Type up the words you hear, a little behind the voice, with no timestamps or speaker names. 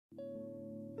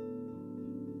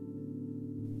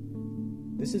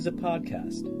This is a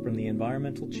podcast from the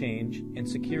Environmental Change and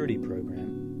Security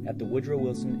Program at the Woodrow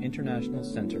Wilson International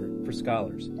Center for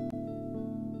Scholars.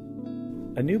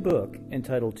 A new book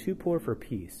entitled Too Poor for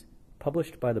Peace,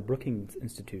 published by the Brookings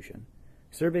Institution,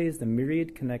 surveys the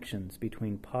myriad connections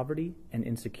between poverty and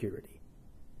insecurity.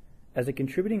 As a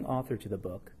contributing author to the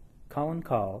book, Colin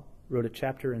Kahl wrote a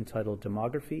chapter entitled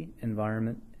Demography,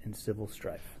 Environment, and Civil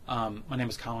Strife. My name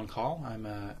is Colin Kahl. I'm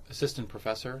an assistant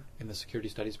professor in the Security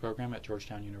Studies program at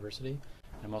Georgetown University.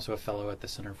 I'm also a fellow at the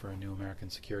Center for a New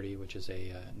American Security, which is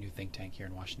a new think tank here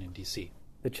in Washington, D.C.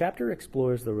 The chapter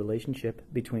explores the relationship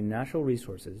between natural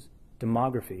resources,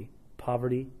 demography,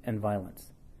 poverty, and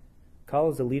violence.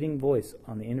 Kahl is a leading voice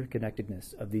on the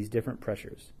interconnectedness of these different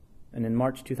pressures, and in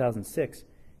March 2006,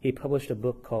 he published a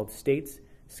book called States,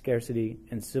 Scarcity,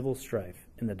 and Civil Strife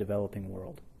in the Developing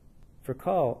World. For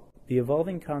Kahl, the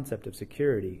evolving concept of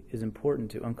security is important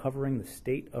to uncovering the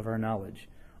state of our knowledge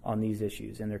on these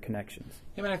issues and their connections.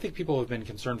 I think people have been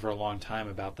concerned for a long time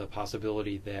about the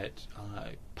possibility that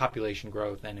population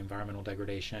growth and environmental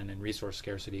degradation and resource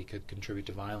scarcity could contribute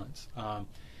to violence.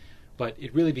 But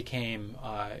it really became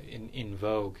in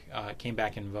vogue, came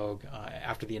back in vogue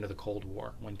after the end of the Cold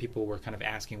War, when people were kind of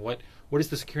asking what is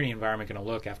the security environment going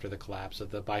to look after the collapse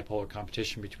of the bipolar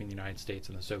competition between the United States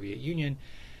and the Soviet Union.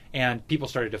 And people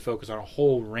started to focus on a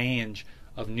whole range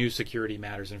of new security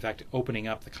matters, in fact, opening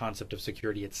up the concept of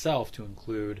security itself to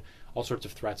include all sorts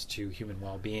of threats to human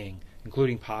well-being,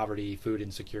 including poverty, food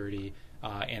insecurity,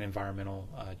 and environmental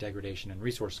degradation and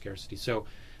resource scarcity. So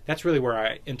that's really where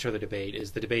I enter the debate,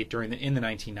 is the debate in the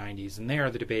 1990s. And there,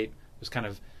 the debate was kind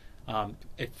of,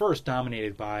 at first,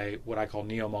 dominated by what I call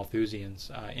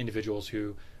neo-Malthusians, individuals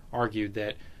who argued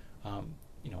that,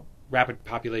 rapid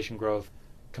population growth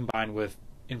combined with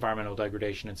environmental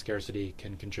degradation and scarcity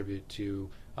can contribute to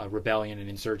rebellion and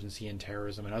insurgency and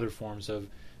terrorism and other forms of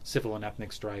civil and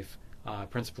ethnic strife,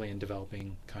 principally in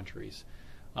developing countries.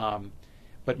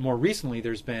 But more recently,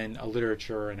 there's been a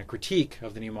literature and a critique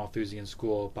of the Neo-Malthusian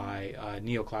school by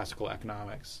neoclassical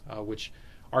economics, which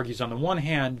argues on the one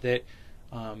hand that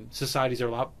societies are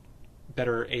a lot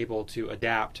better able to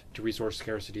adapt to resource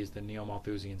scarcities than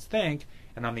Neo-Malthusians think,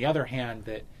 and on the other hand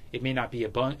that it may not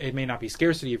be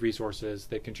scarcity of resources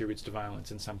that contributes to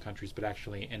violence in some countries, but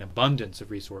actually an abundance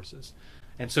of resources.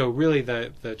 And so really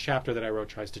the chapter that I wrote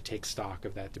tries to take stock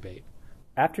of that debate.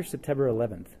 After September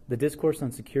 11th, the discourse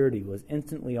on security was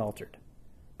instantly altered.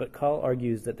 But Kahl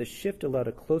argues that the shift allowed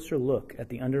a closer look at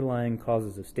the underlying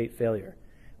causes of state failure,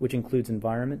 which includes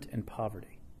environment and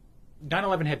poverty.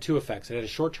 9/11 had two effects. It had a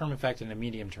short-term effect and a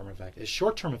medium-term effect. Its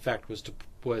short-term effect was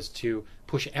to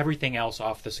push everything else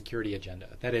off the security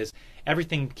agenda. That is,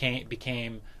 everything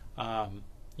became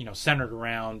centered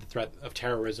around the threat of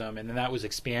terrorism, and then that was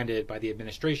expanded by the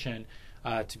administration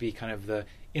to be kind of the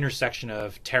intersection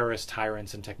of terrorists,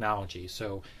 tyrants, and technology.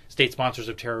 So state sponsors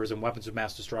of terrorism, weapons of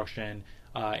mass destruction,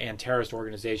 and terrorist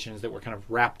organizations that were kind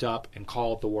of wrapped up and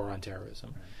called the war on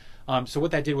terrorism. So what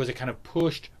that did was it kind of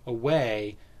pushed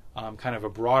away kind of a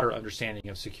broader understanding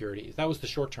of security. That was the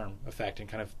short-term effect, and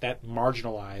kind of that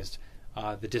marginalized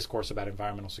the discourse about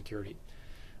environmental security.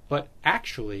 But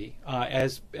actually,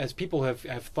 as people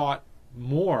have thought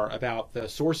more about the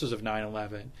sources of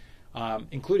 9/11,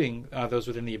 including those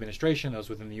within the administration, those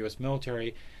within the U.S.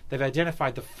 military, they've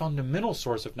identified the fundamental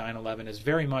source of 9/11 as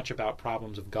very much about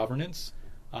problems of governance,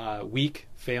 weak,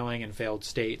 failing, and failed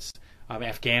states.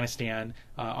 Afghanistan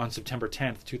on September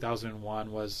 10th,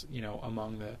 2001 was,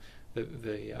 among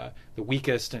the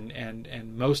weakest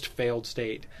and most failed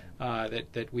state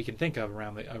that we can think of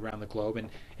around the globe, and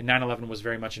 9/11 was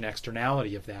very much an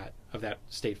externality of that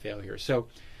state failure. So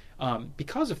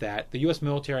because of that, the U.S.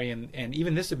 military and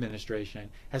even this administration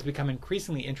has become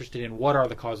increasingly interested in what are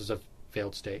the causes of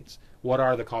failed states, what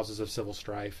are the causes of civil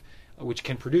strife, which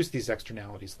can produce these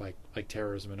externalities like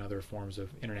terrorism and other forms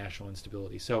of international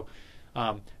instability. So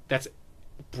that's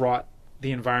brought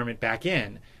the environment back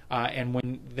in.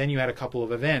 And then you had a couple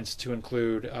of events to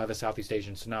include the Southeast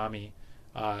Asian tsunami,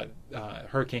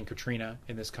 Hurricane Katrina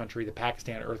in this country, the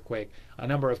Pakistan earthquake, a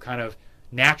number of kind of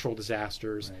natural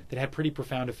disasters that had pretty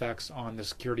profound effects on the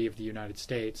security of the United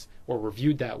States, or were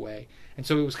viewed that way. And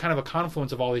so it was kind of a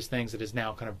confluence of all these things that has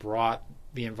now kind of brought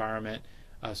the environment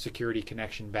security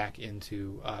connection back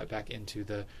into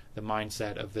the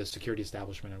mindset of the security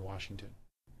establishment in Washington.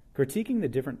 Critiquing the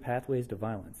different pathways to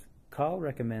violence, Kahl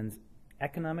recommends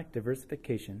economic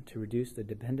diversification to reduce the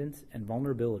dependence and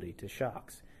vulnerability to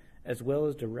shocks, as well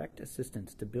as direct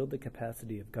assistance to build the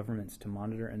capacity of governments to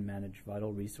monitor and manage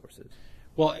vital resources.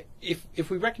 Well, if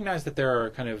we recognize that there are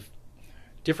kind of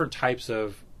different types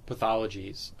of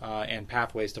pathologies and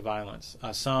pathways to violence.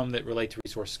 Some that relate to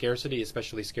resource scarcity,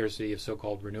 especially scarcity of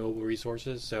so-called renewable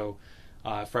resources, so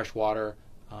fresh water,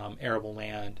 arable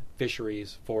land,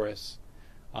 fisheries, forests.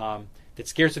 That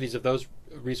scarcities of those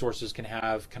resources can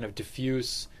have kind of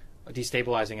diffuse,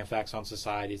 destabilizing effects on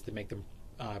societies that make them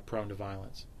prone to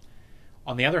violence.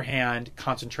 On the other hand,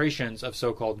 concentrations of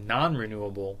so-called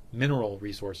non-renewable mineral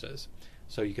resources,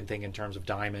 so you can think in terms of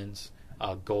diamonds,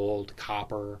 gold,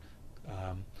 copper,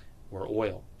 or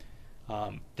oil,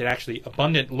 that actually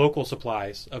abundant local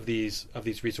supplies of these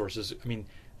resources. I mean,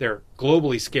 they're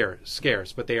globally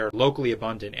scarce, but they are locally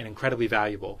abundant and incredibly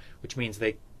valuable, which means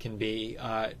they can be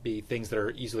things that are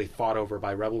easily fought over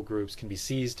by rebel groups, can be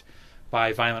seized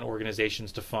by violent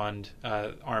organizations to fund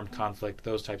armed conflict,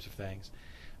 those types of things.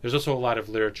 There's also a lot of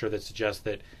literature that suggests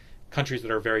that countries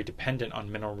that are very dependent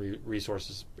on mineral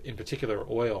resources, in particular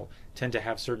oil, tend to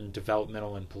have certain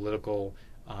developmental and political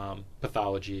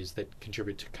pathologies that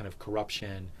contribute to kind of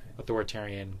corruption,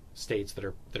 authoritarian states that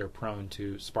are prone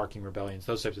to sparking rebellions,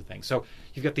 those types of things. So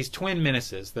you've got these twin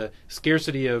menaces, the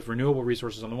scarcity of renewable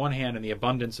resources on the one hand and the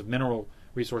abundance of mineral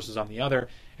resources on the other,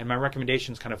 and my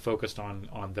recommendations kind of focused on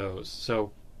those.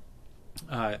 So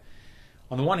on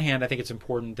the one hand, I think it's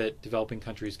important that developing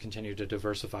countries continue to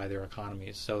diversify their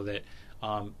economies so that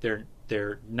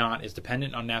they're not as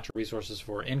dependent on natural resources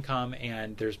for income,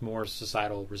 and there's more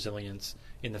societal resilience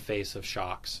in the face of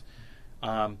shocks.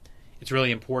 It's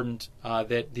really important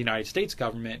that the United States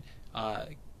government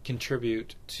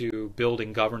contribute to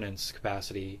building governance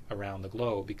capacity around the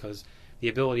globe, because the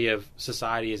ability of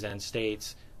societies and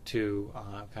states to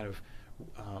kind of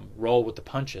roll with the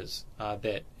punches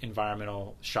that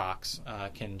environmental shocks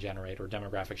can generate, or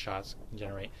demographic shocks can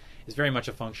generate, is very much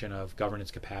a function of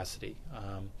governance capacity.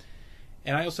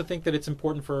 And I also think that it's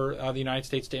important for the United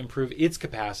States to improve its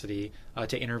capacity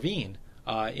to intervene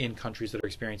in countries that are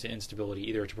experiencing instability,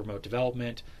 either to promote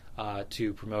development,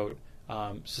 to promote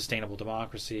sustainable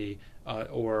democracy,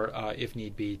 or if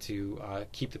need be, to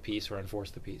keep the peace or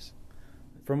enforce the peace.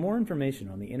 For more information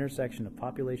on the intersection of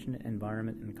population,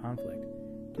 environment, and conflict,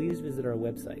 please visit our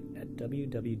website at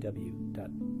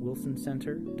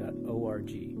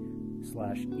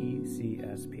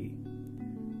www.wilsoncenter.org/ECSP.